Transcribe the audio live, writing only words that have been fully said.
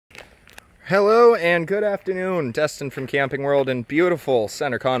Hello and good afternoon. Destin from Camping World in beautiful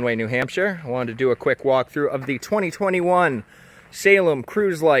Center Conway, New Hampshire. I wanted to do a quick walkthrough of the 2021 Salem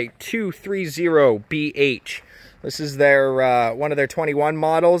Cruise Lite 230BH. This is their one of their 21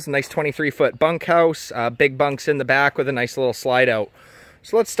 models. Nice 23-foot bunkhouse, big bunks in the back with a nice little slide out.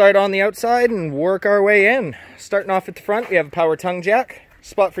 So let's start on the outside and work our way in. Starting off at the front, we have a power tongue jack,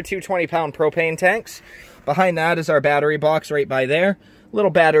 spot for two 20-pound propane tanks. Behind that is our battery box right by there. Little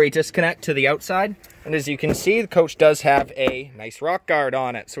battery disconnect to the outside, and as you can see, the coach does have a nice rock guard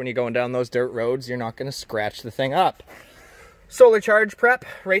on it, so when you're going down those dirt roads, you're not going to scratch the thing up. Solar charge prep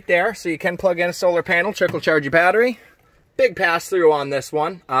right there, so you can plug in a solar panel, trickle charge your battery. Big pass through on this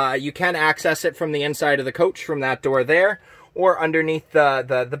one. You can access it from the inside of the coach from that door there, or underneath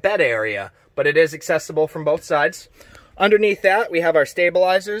the bed area, but it is accessible from both sides. Underneath that, we have our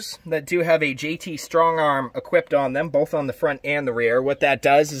stabilizers that do have a JT strong arm equipped on them, both on the front and the rear. What that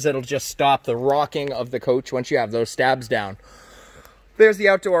does is it'll just stop the rocking of the coach once you have those stabs down. There's the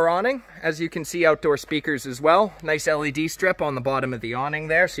outdoor awning. As you can see, outdoor speakers as well. Nice LED strip on the bottom of the awning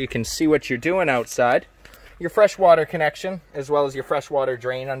there so you can see what you're doing outside. Your freshwater connection as well as your freshwater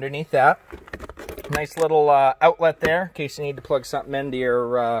drain underneath that. Nice little outlet there in case you need to plug something into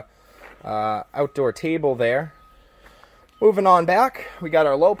your outdoor table there. Moving on back, we got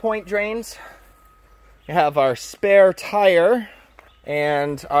our low point drains. We have our spare tire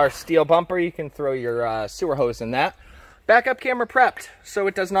and our steel bumper. You can throw your sewer hose in that. Backup camera prepped, so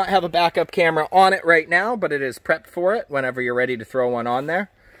it does not have a backup camera on it right now, but it is prepped for it whenever you're ready to throw one on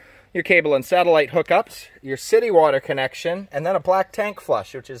there. Your cable and satellite hookups, your city water connection, and then a black tank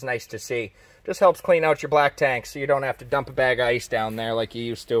flush, which is nice to see. Just helps clean out your black tank so you don't have to dump a bag of ice down there like you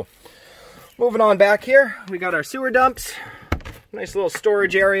used to. Moving on back here, we got our sewer dumps. Nice little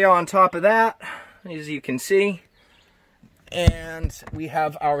storage area on top of that, as you can see. And we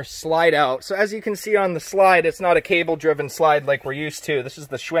have our slide out. So as you can see on the slide, it's not a cable-driven slide like we're used to. This is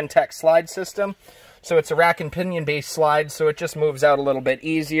the Schwintek slide system. So it's a rack and pinion-based slide, so it just moves out a little bit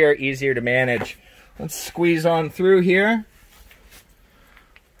easier to manage. Let's squeeze on through here.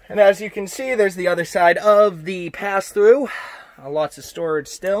 And as you can see, there's the other side of the pass-through. Lots of storage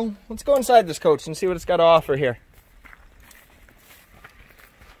still. Let's go inside this coach and see what it's got to offer here.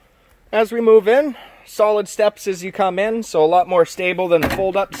 As we move in, solid steps as you come in, so a lot more stable than the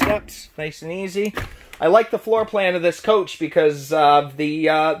fold-up steps. Nice and easy. I like the floor plan of this coach because of the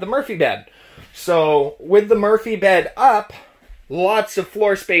Murphy bed. So with the Murphy bed up, lots of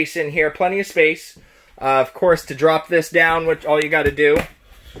floor space in here, plenty of space. Of course, to drop this down, which all you got to do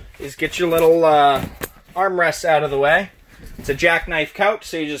is get your little armrests out of the way. It's a jackknife couch,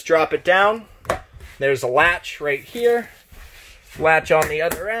 so you just drop it down. There's a latch right here. Latch on the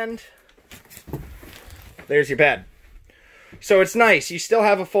other end. There's your bed. So it's nice. You still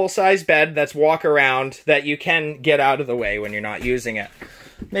have a full-size bed that's walk around that you can get out of the way when you're not using it.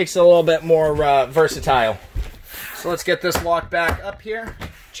 Makes it a little bit more versatile. So let's get this locked back up here.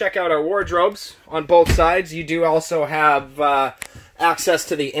 Check out our wardrobes on both sides. You do also have access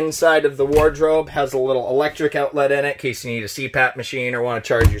to the inside of the wardrobe. Has a little electric outlet in it in case you need a CPAP machine or want to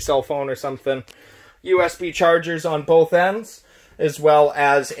charge your cell phone or something. USB chargers on both ends, as well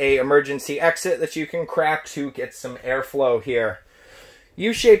as a emergency exit that you can crack to get some airflow here.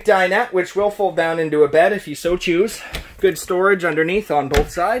 U-shaped dinette, which will fold down into a bed if you so choose. Good storage underneath on both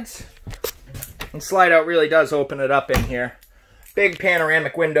sides. And slide out really does open it up in here. Big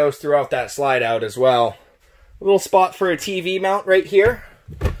panoramic windows throughout that slide out as well. A little spot for a TV mount right here.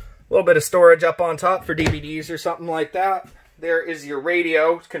 A little bit of storage up on top for DVDs or something like that. There is your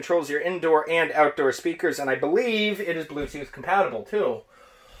radio, controls your indoor and outdoor speakers, and I believe it is Bluetooth compatible too.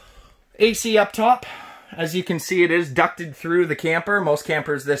 AC up top. As you can see, it is ducted through the camper. Most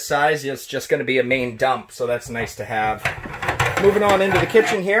campers this size, it's just going to be a main dump, so that's nice to have. Moving on into the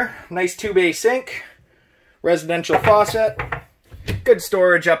kitchen here. Nice 2-bay sink. Residential faucet. Good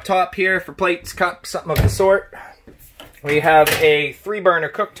storage up top here for plates, cups, something of the sort. We have a 3-burner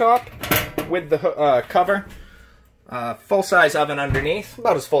cooktop with the cover. Full-size oven underneath,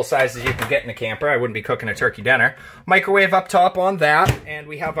 about as full-size as you can get in a camper. I wouldn't be cooking a turkey dinner. Microwave up top on that, and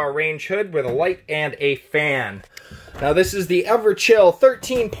we have our range hood with a light and a fan. Now this is the Everchill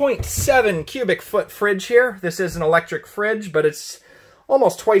 13.7 cubic foot fridge here. This is an electric fridge, but it's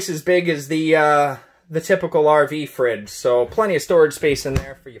almost twice as big as the typical RV fridge, so plenty of storage space in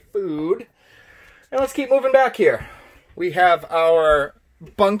there for your food. And let's keep moving back here. We have our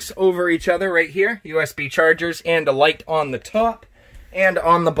bunks over each other right here, USB chargers and a light on the top, and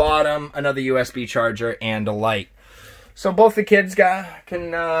on the bottom another USB charger and a light. So both the kids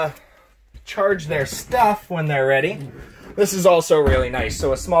can charge their stuff when they're ready. This is also really nice.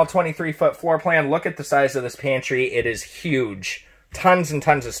 So a small 23-foot floor plan. Look at the size of this pantry. It is huge. Tons and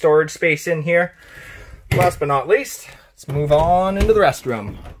tons of storage space in here. Last but not least, let's move on into the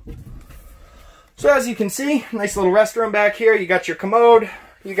restroom. So as you can see, nice little restroom back here. You got your commode,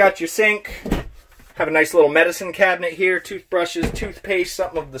 you got your sink, have a nice little medicine cabinet here, toothbrushes, toothpaste,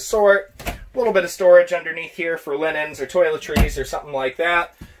 something of the sort. A little bit of storage underneath here for linens or toiletries or something like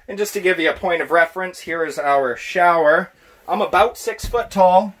that. And just to give you a point of reference, here is our shower. I'm about 6 foot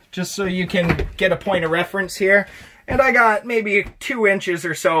tall, just so you can get a point of reference here. And I got maybe 2 inches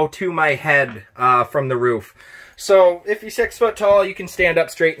or so to my head from the roof. So if you're 6 foot tall, you can stand up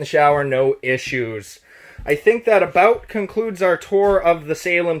straight in the shower, no issues. I think that about concludes our tour of the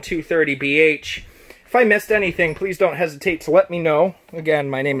Salem 230BH. If I missed anything, please don't hesitate to let me know. Again,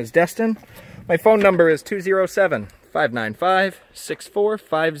 my name is Destin. My phone number is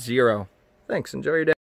 207-595-6450. Thanks, enjoy your day.